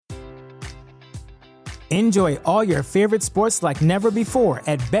Enjoy all your favorite sports like never before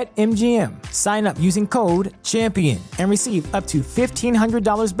at BetMGM. Sign up using code CHAMPION and receive up to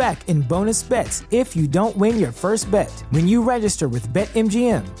 $1,500 back in bonus bets if you don't win your first bet. When you register with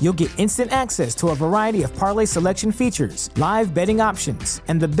BetMGM, you'll get instant access to a variety of parlay selection features, live betting options,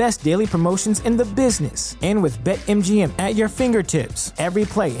 and the best daily promotions in the business. And with BetMGM at your fingertips, every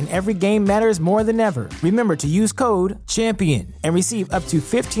play and every game matters more than ever. Remember to use code CHAMPION and receive up to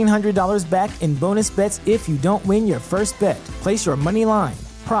 $1,500 back in bonus bets if you don't win your first bet. Place your money line,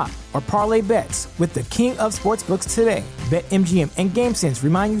 prop, or parlay bets with the king of sportsbooks today. BetMGM and GameSense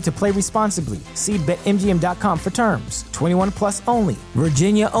remind you to play responsibly. See BetMGM.com for terms. 21 plus only.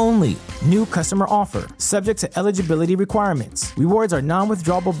 Virginia only. New customer offer. Subject to eligibility requirements. Rewards are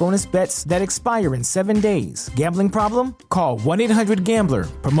non-withdrawable bonus bets that expire in 7 days. Gambling problem? Call 1-800-GAMBLER.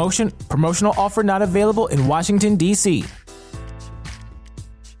 Promotional offer not available in Washington, D.C.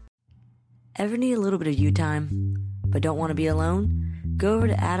 Ever need a little bit of you time, but don't want to be alone? Go over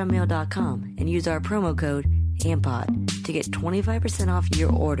to AdamMail.com and use our promo code AMPOD to get 25% off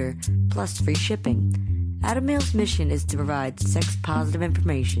your order plus free shipping. Adam Mail's mission is to provide sex-positive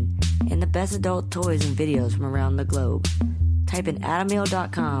information and the best adult toys and videos from around the globe. Type in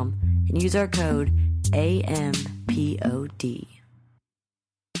AdamMail.com and use our code AMPOD.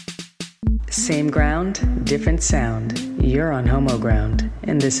 Same ground, different sound. You're on Homo Ground,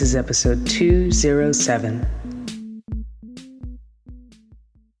 and this is episode 207.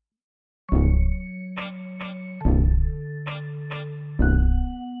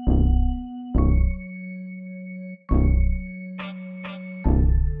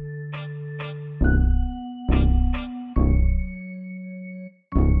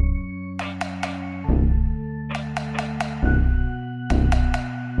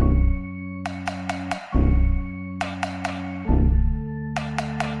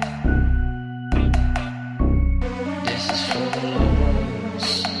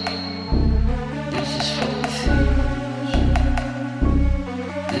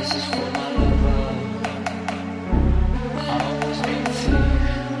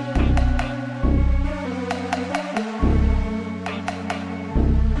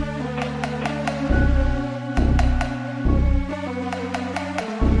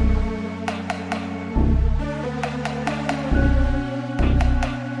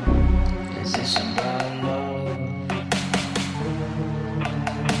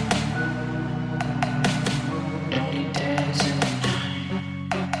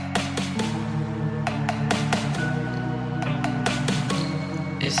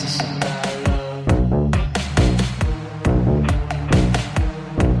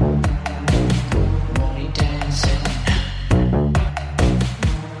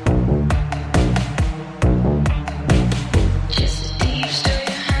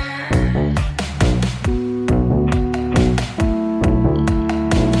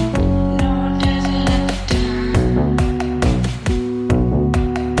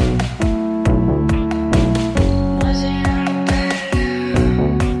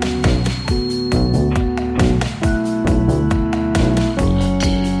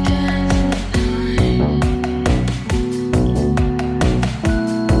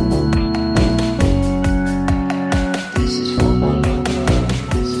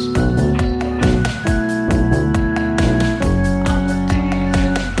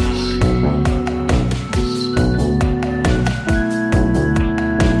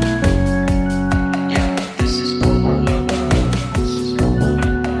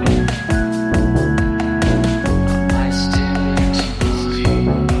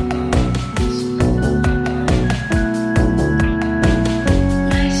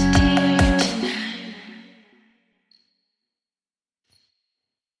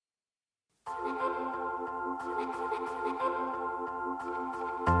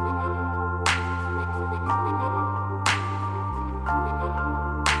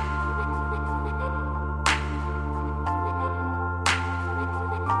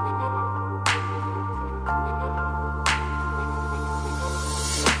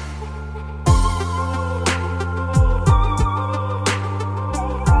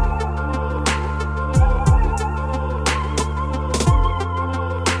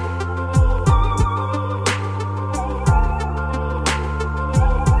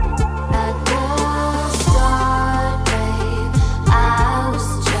 At the start, babe, I was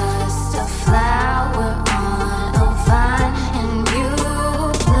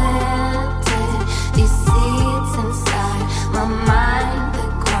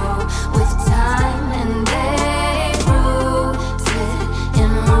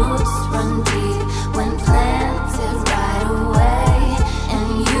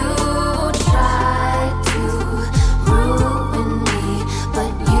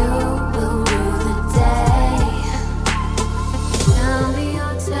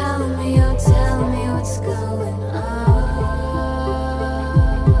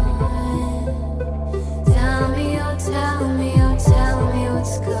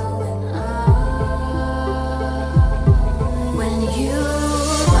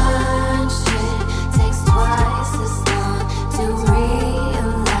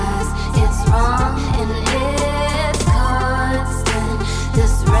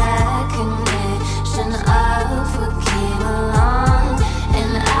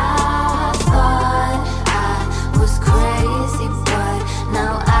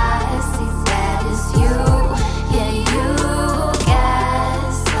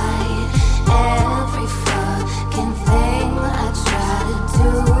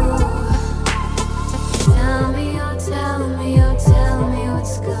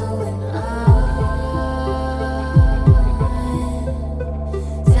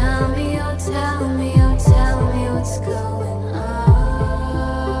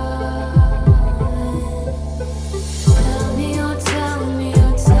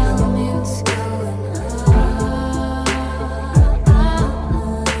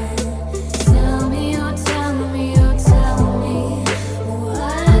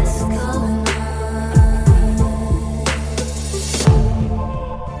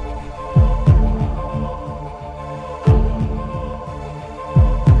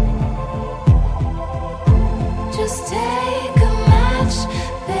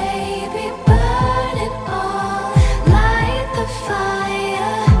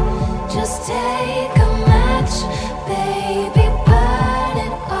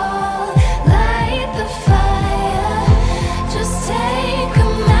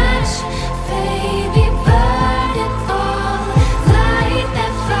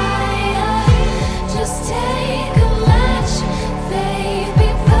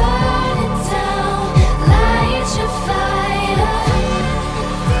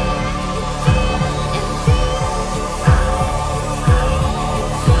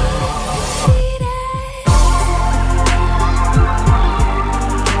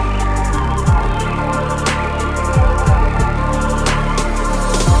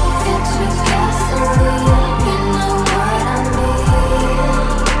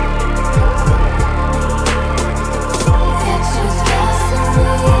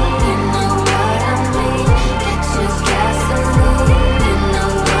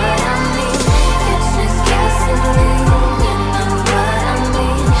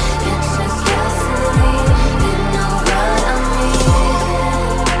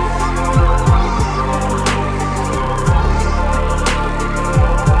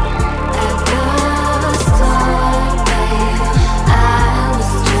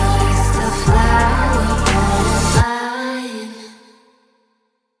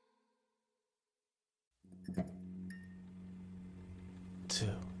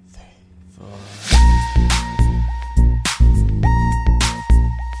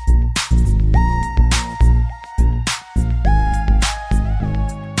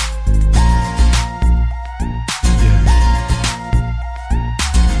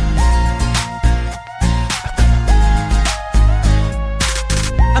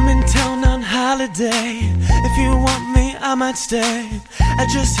in town on holiday. If you want me, I might stay. I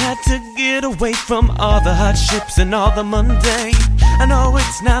just had to get away from all the hardships and all the mundane. I know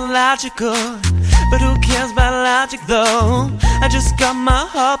it's not logical, but who cares about logic though? I just got my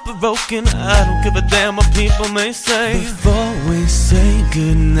heart broken. I don't give a damn what people may say. Before we say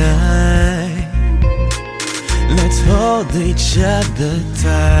goodnight, let's hold each other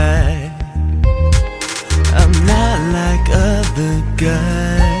tight. I'm not like other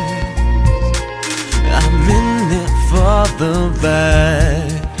guys, I'm in it for the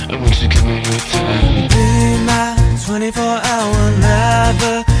ride. I want you to give me your time. Be my 24-hour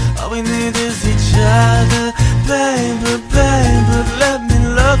lover. All we need is each other. Baby, baby, let me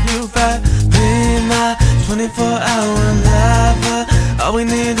love you right. Be my 24-hour lover. All we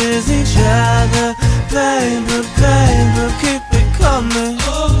need is each other. Baby, baby, keep it coming.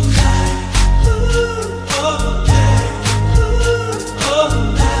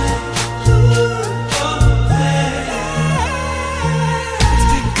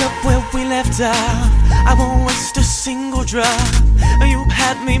 Left out, I won't waste a single drop. You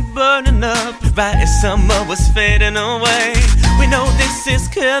had me burning up right as summer was fading away. We know this is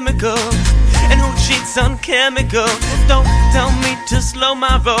chemical, and who cheats on chemical? Don't tell me to slow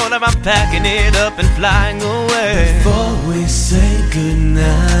my roll, or I'm packing it up and flying away. Before we say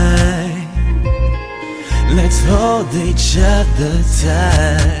goodnight, let's hold each other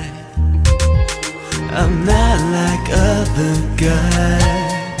tight. I'm not like other guys,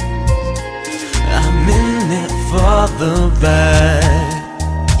 I'm in it for the ride.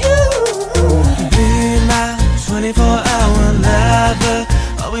 Be my 24-hour lover.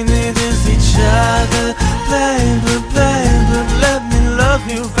 All we need is each other. Baby, baby, let me love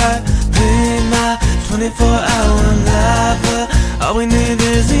you right. Be my 24-hour lover. All we need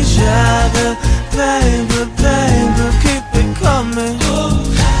is each other. Baby, baby, keep it coming.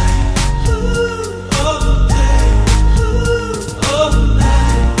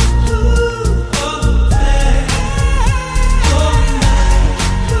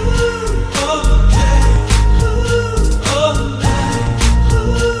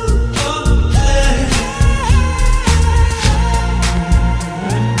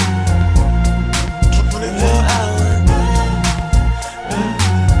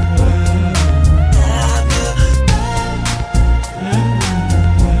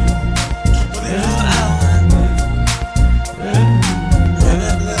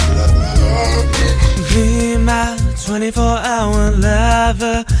 Be my 24-hour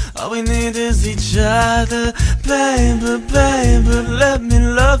lover. All we need is each other. Baby, baby, let me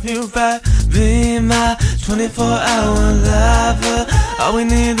love you right. Be my 24-hour lover. All we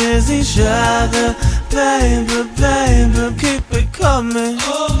need is each other. Baby, baby, keep it coming.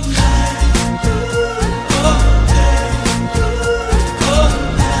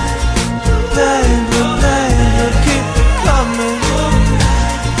 Baby, baby, keep it coming.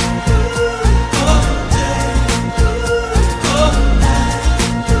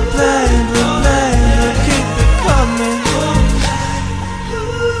 Baby, baby, keep it coming.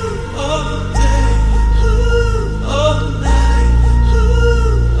 All day, all night,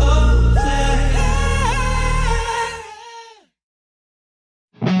 all day.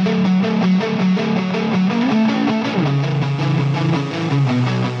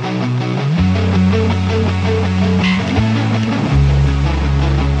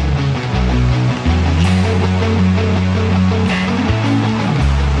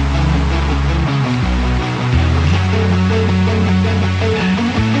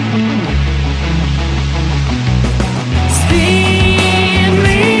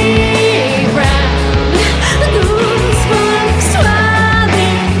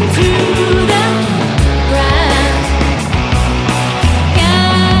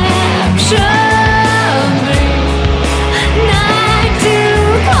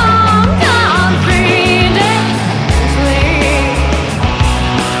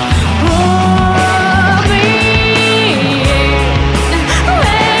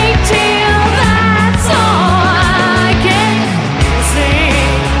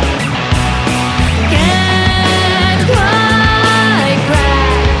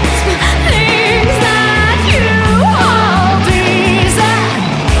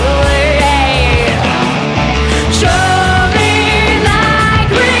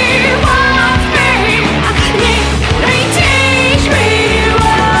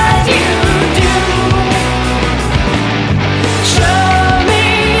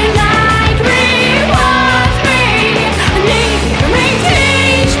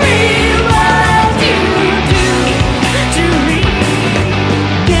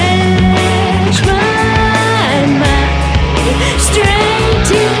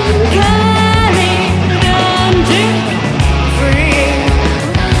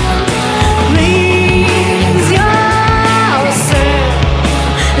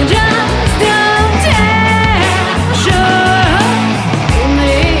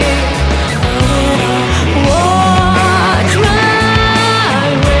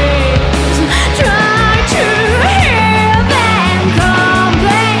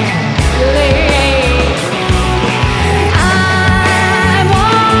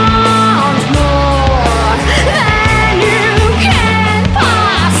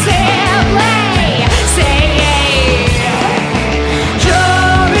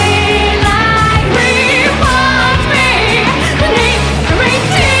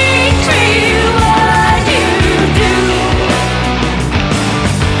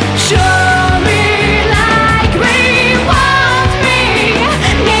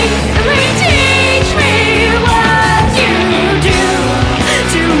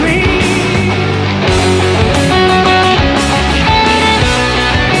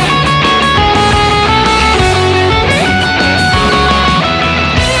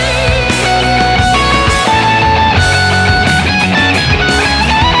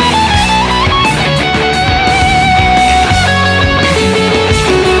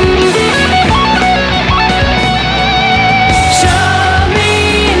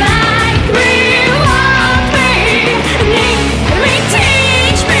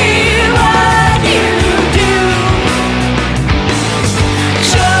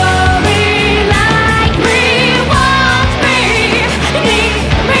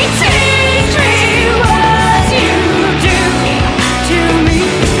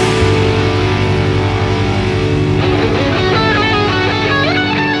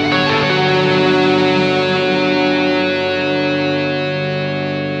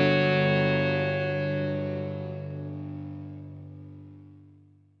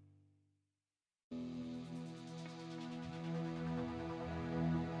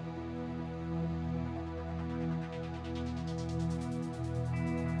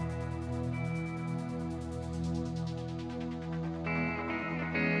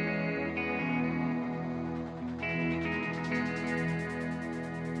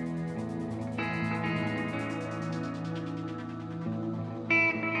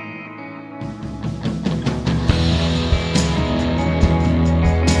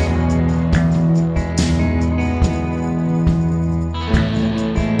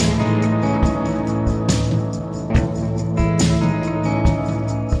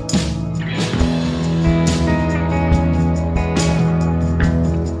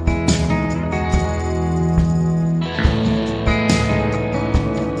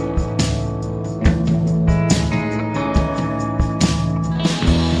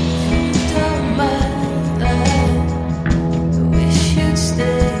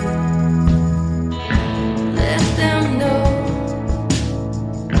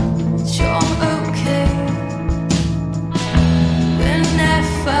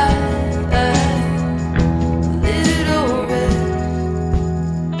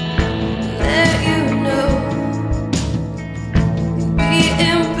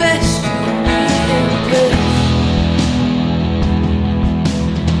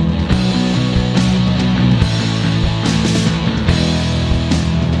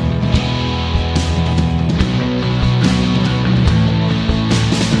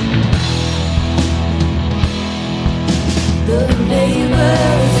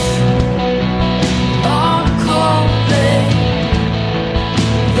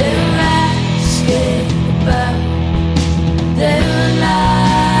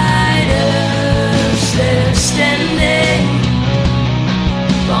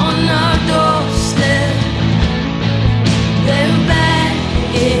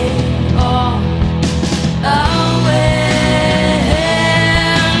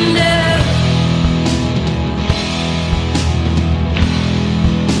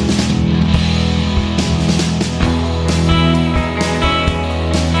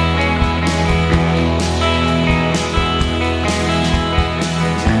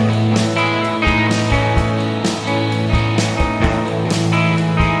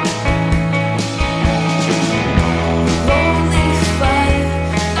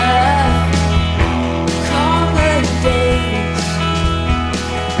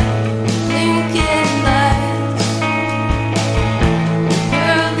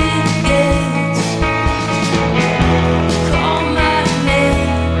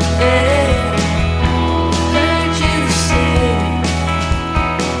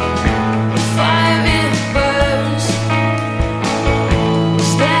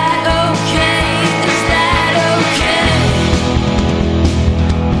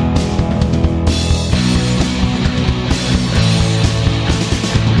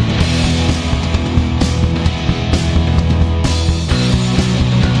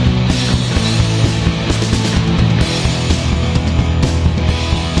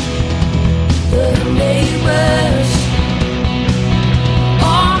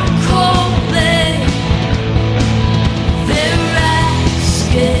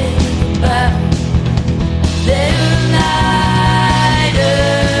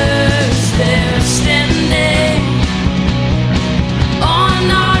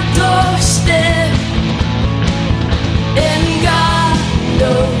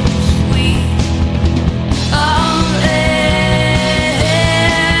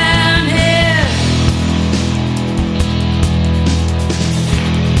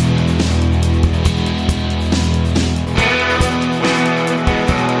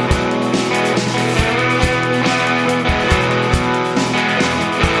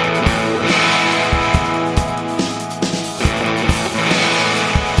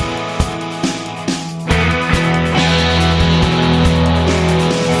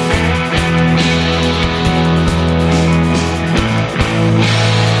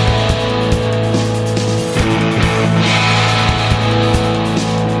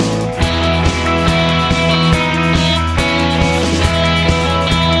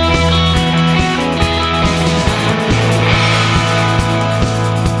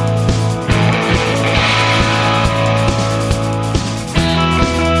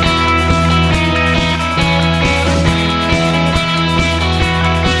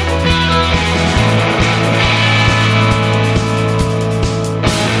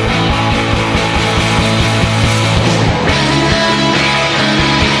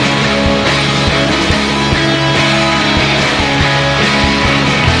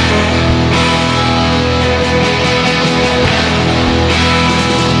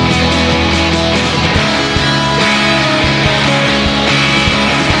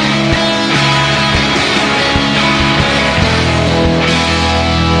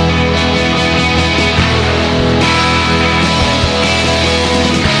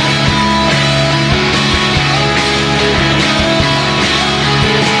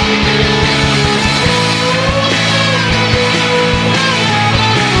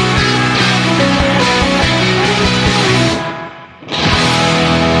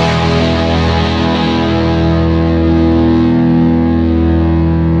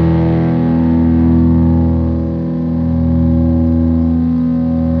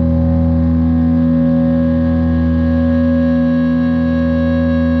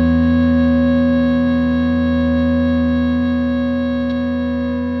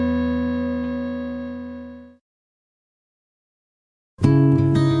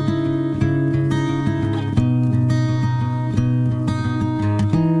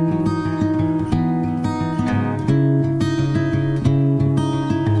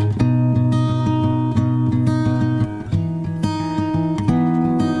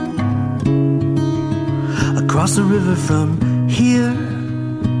 Across the river from here,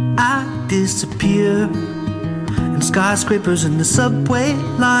 I disappear. In skyscrapers and the subway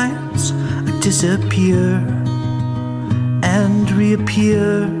lines, I disappear and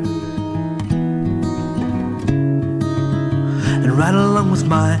reappear. And right along with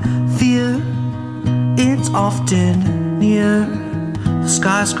my fear, it's often near. The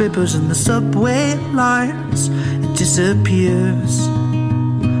skyscrapers and the subway lines. It disappears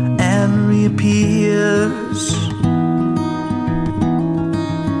and reappears.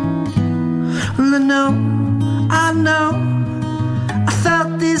 I know, I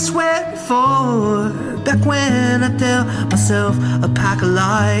felt this way before. Back when I tell myself a pack of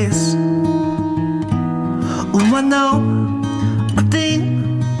lies. Oh, I know a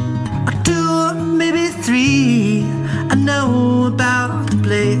thing, or two, or maybe three. I know about the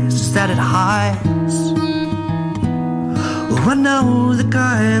places that it hides. Oh, I know the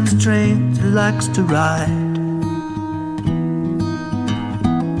kinds of trains it likes to ride.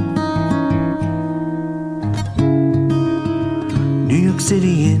 New York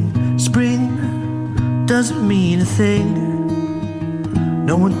City in spring doesn't mean a thing.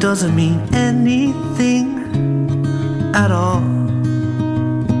 No, it doesn't mean anything at all.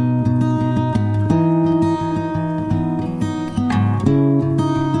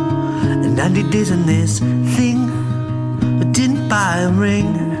 And 90 days in this thing, I didn't buy a ring.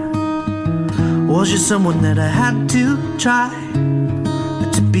 Was just someone that I had to try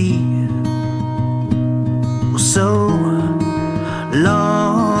to be. So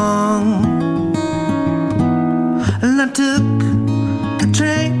long. And I took the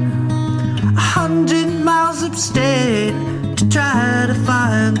train 100 miles upstate to try to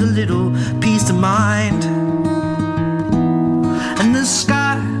find a little peace of mind. And the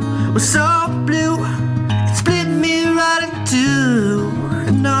sky was so blue, it split me right in two.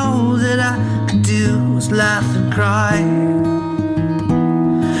 And all that I could do was laugh and cry.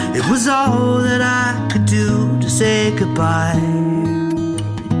 It was all that I could do to say goodbye.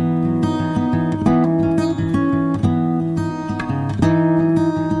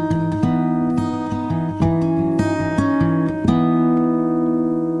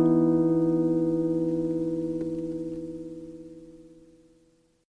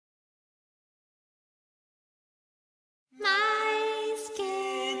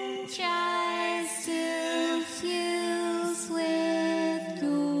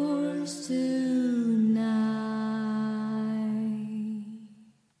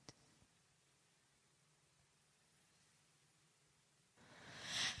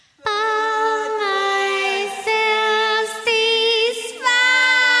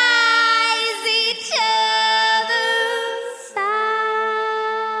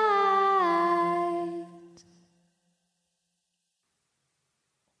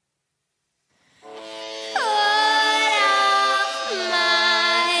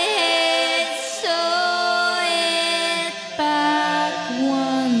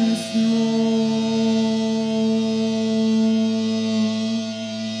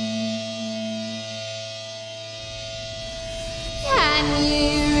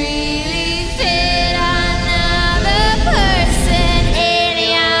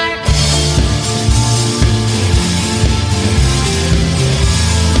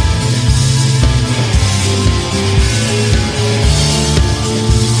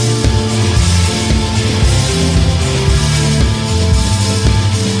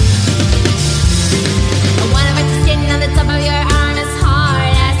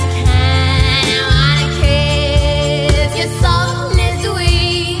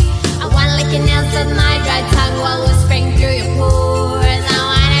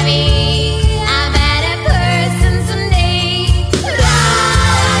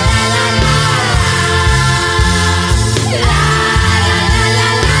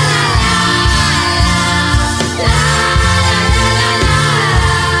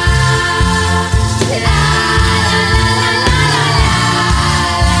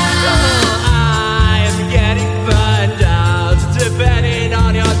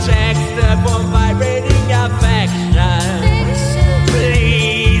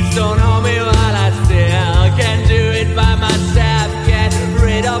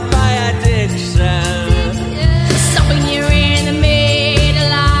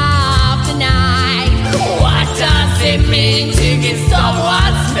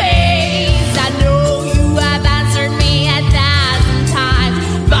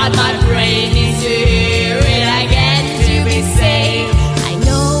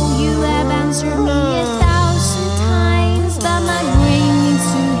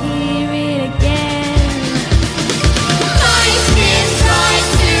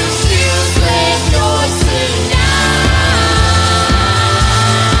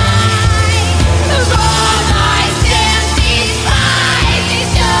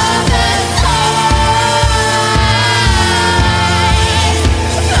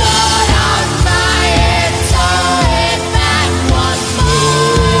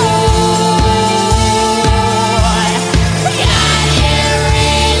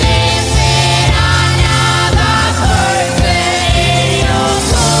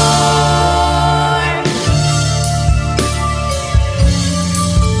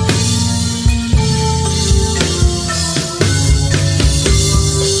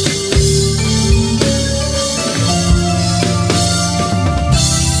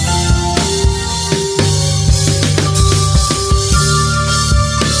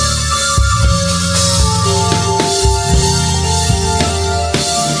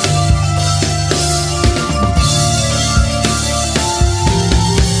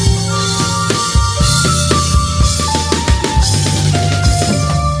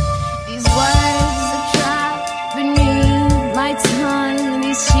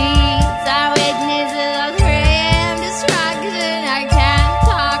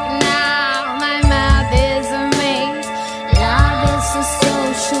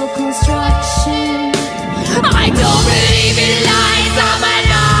 I don't believe in lies or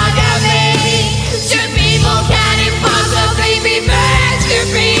monogamy. Two people can't impossibly be meant to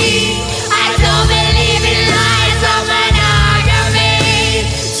be. I don't believe in lies or monogamy.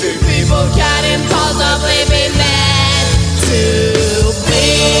 Two people can't impossibly be meant to be.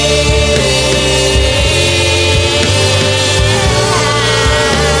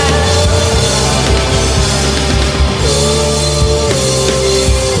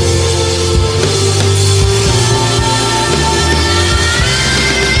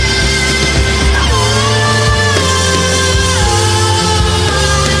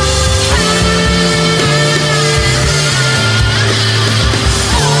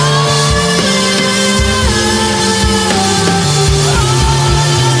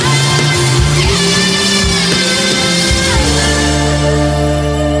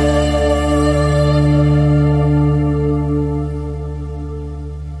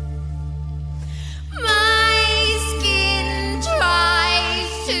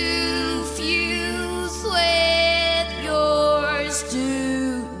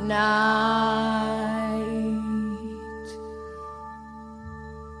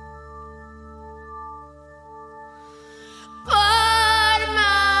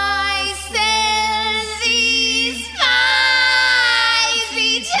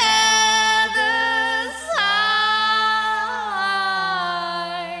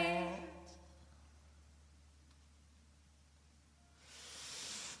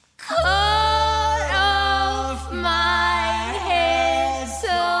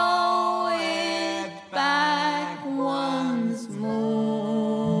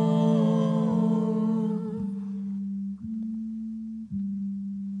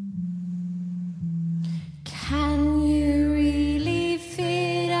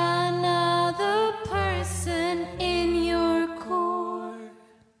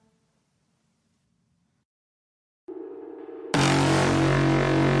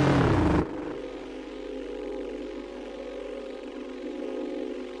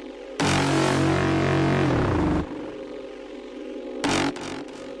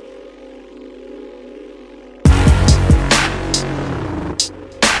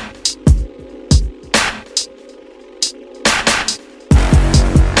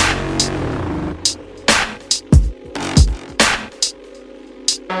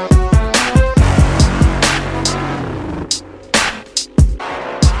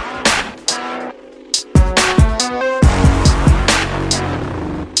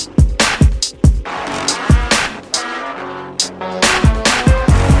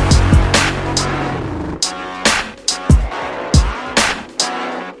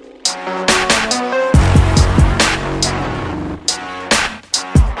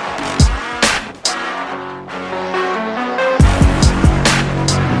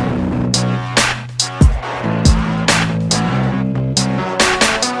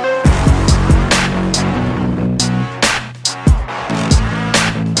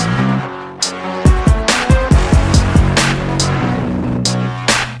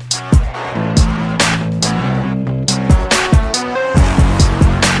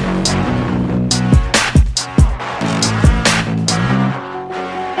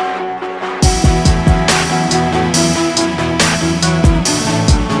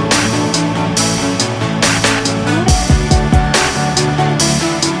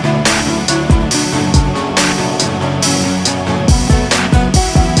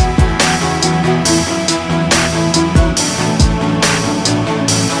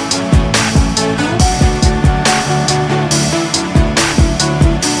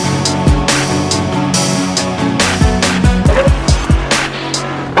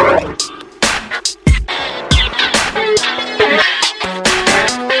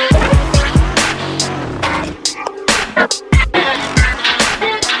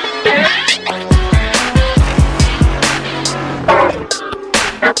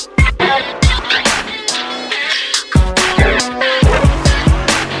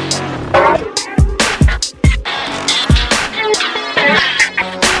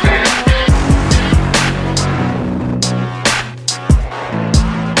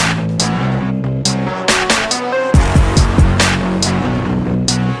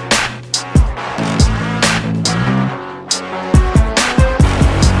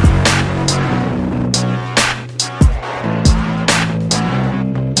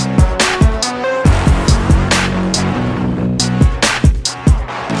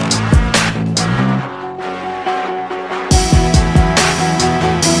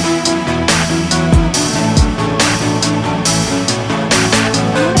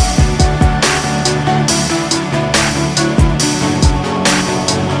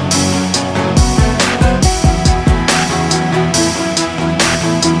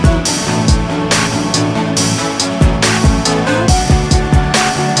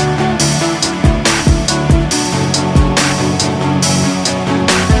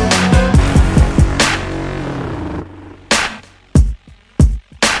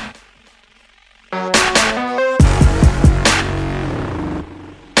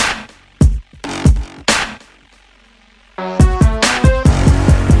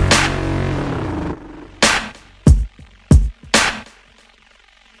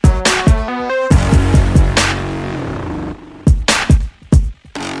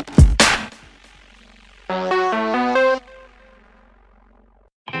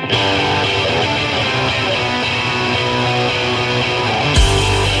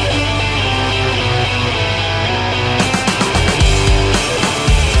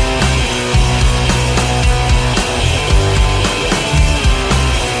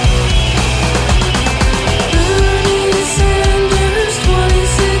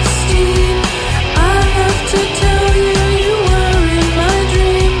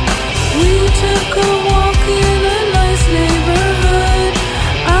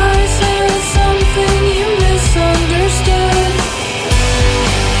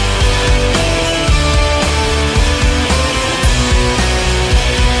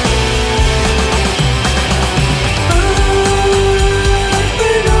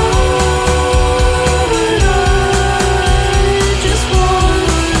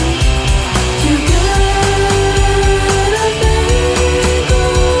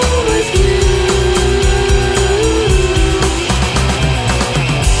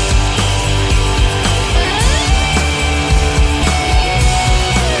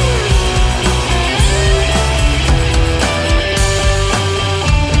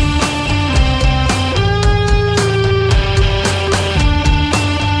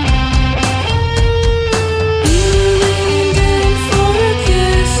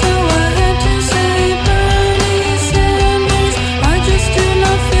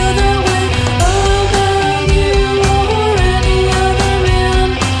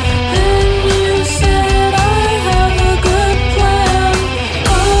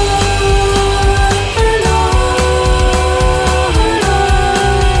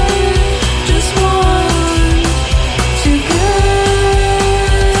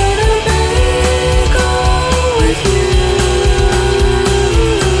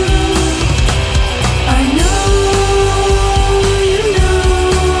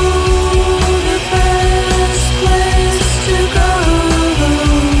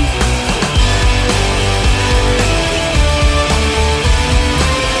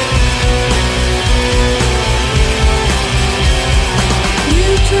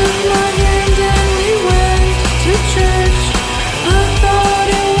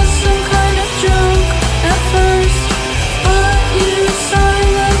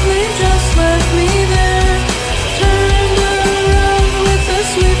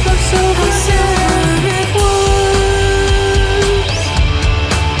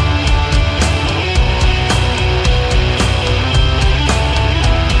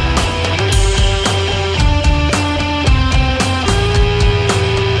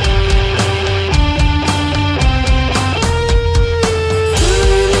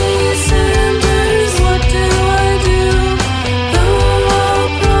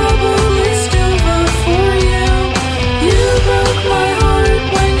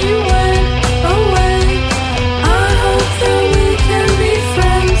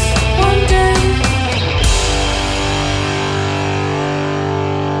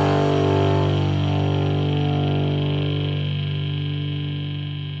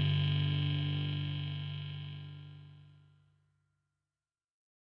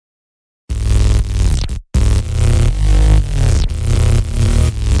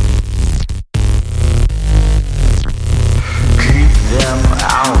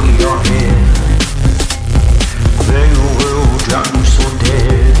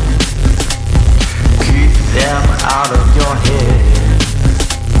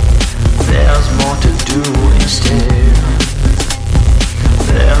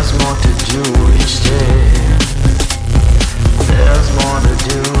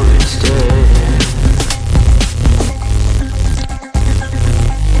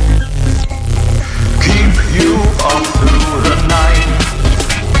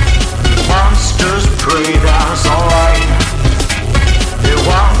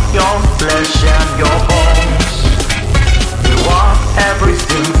 flesh and your bones. You want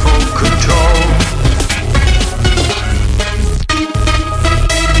everything full control.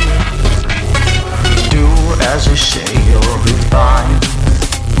 Do as you say, you'll be fine.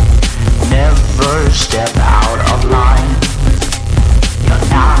 Never step out of line. You're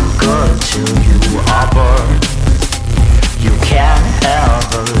not good till you are burned. You can't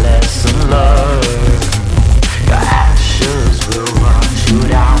ever lesson learn. Your ashes will run you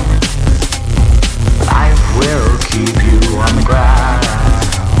down. Life will keep you on the ground.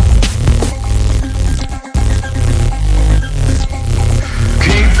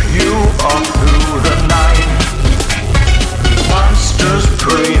 Keep you up through the night. Monsters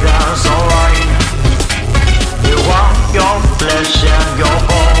pray, that's alright. They want your flesh and your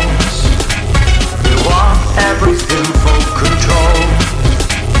bones. They want everything full control.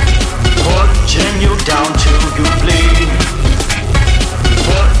 Putting you down till you bleed.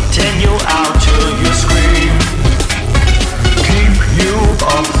 Putting you out till you scream. Keep you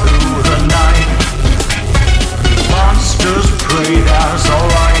up through the night. Monsters pray, that's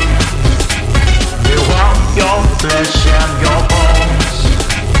alright. They want your flesh and your bones.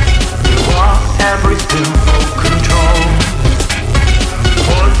 They want everything full control.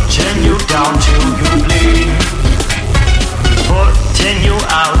 Putting you down till you bleed. Putting you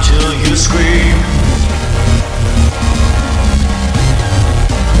out till you scream.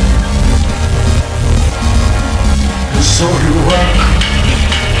 So you work.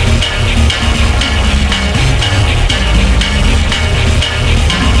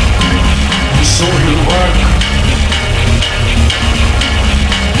 So you work.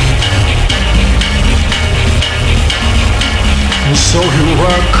 So you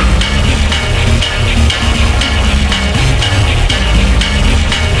work.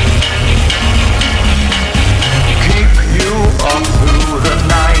 Keep you up through the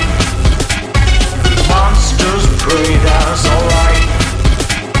night. Monsters pray, that's alright.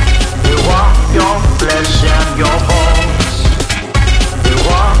 They want your flesh and your bones. They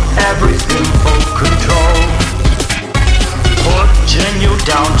want everything full control. Putting you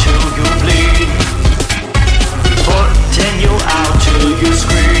down till you bleed. Putting you out till you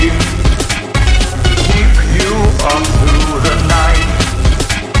scream. Keep you up through the night.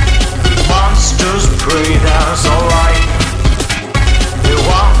 Monsters pray, that's alright. They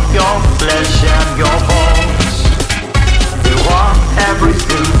want your flesh and your bones. They want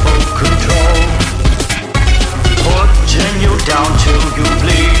everything full control. Putting you down till you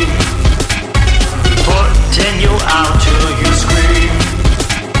bleed. Putting you out till you scream.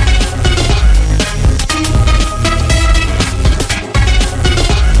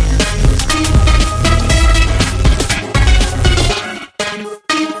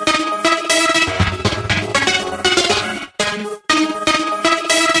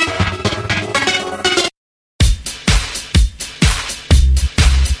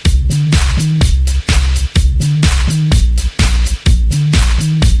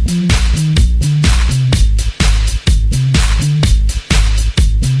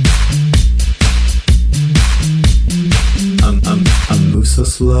 So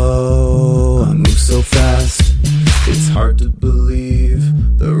slow, I move so fast. It's hard to believe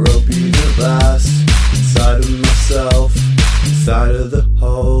the rope didn't last. Inside of myself, inside of the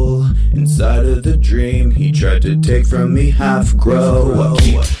hole, inside of the dream he tried to take from me half grow. I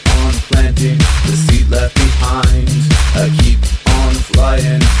keep on planting the seed left behind. I keep on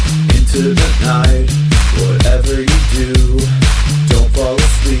flying into the night. Whatever you do, don't fall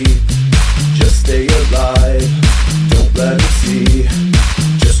asleep. Just stay alive, don't let it see.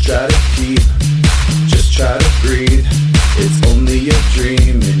 Just try to keep, just try to breathe. It's only a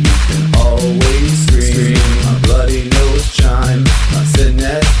dream and you can always scream. My bloody nose chime, my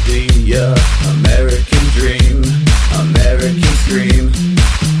synesthesia. American dream, American scream.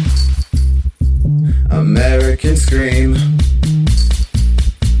 American scream,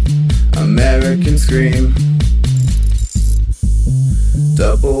 American scream.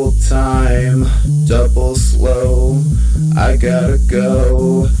 Double time, double slow. I gotta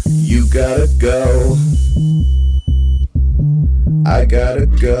go, you gotta go. I gotta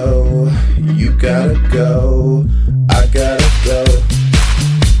go, you gotta go. I gotta go.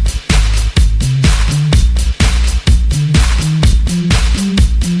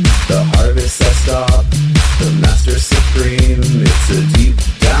 The harvest I stop, the master supreme. It's a deep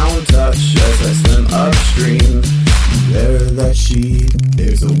down touch as I swim upstream. Beware that sheep,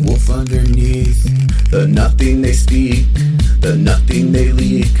 there's a wolf underneath. The nothing they speak, the nothing they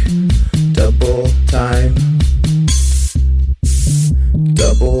leak. Double time,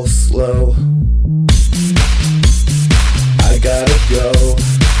 double slow. I gotta go,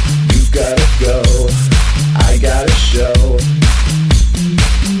 you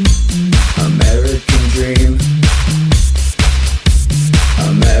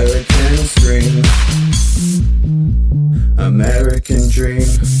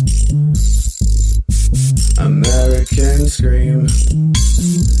American Scream.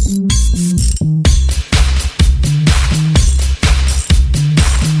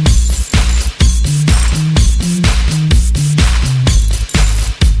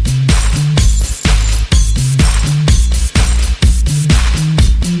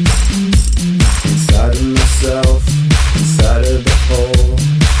 Inside of myself, inside of the hole,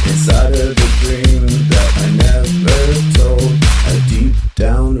 inside of the dream that I never told. A deep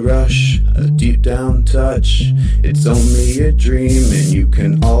down rush, a deep down touch. It's only a dream and you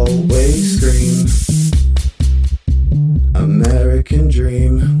can always scream. American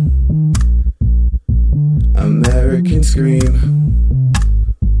dream. American Scream.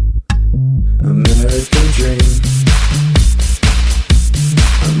 American dream.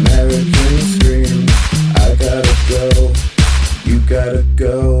 American Scream. I gotta go, you gotta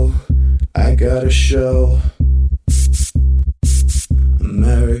go, I gotta show.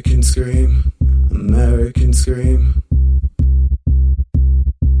 American Scream, American Scream.